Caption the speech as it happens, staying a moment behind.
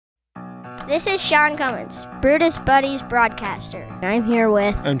This is Sean Cummins, Brutus Buddies broadcaster. I'm here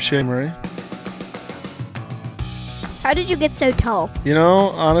with... I'm Shea Murray. How did you get so tall? You know,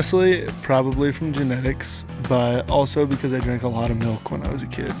 honestly, probably from genetics, but also because I drank a lot of milk when I was a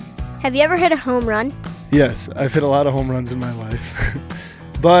kid. Have you ever hit a home run? Yes, I've hit a lot of home runs in my life.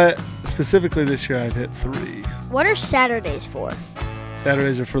 But specifically this year, I've hit 3. What are Saturdays for?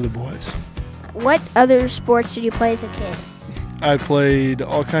 Saturdays are for the boys. What other sports did you play as a kid? I played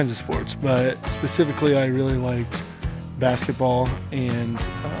all kinds of sports, but specifically I really liked basketball and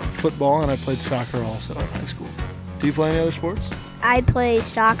football, and I played soccer also in high school. Do you play any other sports? I play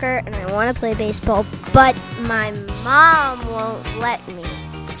soccer and I want to play baseball, but my mom won't let me.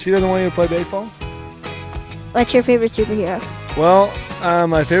 She doesn't want you to play baseball? What's your favorite superhero? Well,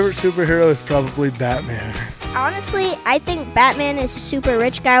 my favorite superhero is probably Batman. Honestly, I think Batman is a super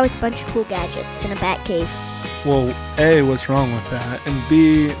rich guy with a bunch of cool gadgets in a bat cave. Well, A, what's wrong with that? And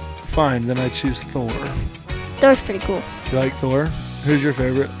B, fine, then I choose Thor. Thor's pretty cool. You like Thor? Who's your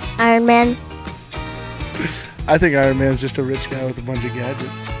favorite? Iron Man. I think Iron Man's just a rich guy with a bunch of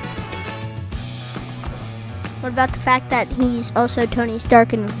gadgets. What about the fact that he's also Tony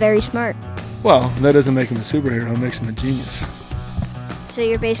Stark and very smart? Well, that doesn't make him a superhero, it makes him a genius. So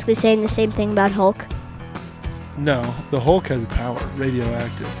you're basically saying the same thing about Hulk? No, the Hulk has a power,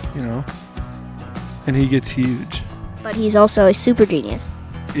 radioactive, you know? And he gets huge. But he's also a super genius.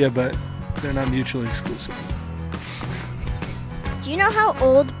 Yeah, but they're not mutually exclusive. Do you know how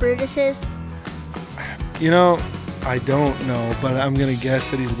old Brutus is? You know, I don't know, but I'm going to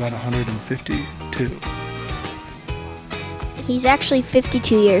guess that he's about 152. He's actually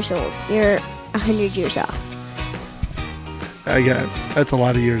 52 years old. You're 100 years off. That's a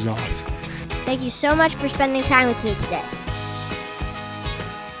lot of years off. Thank you so much for spending time with me today.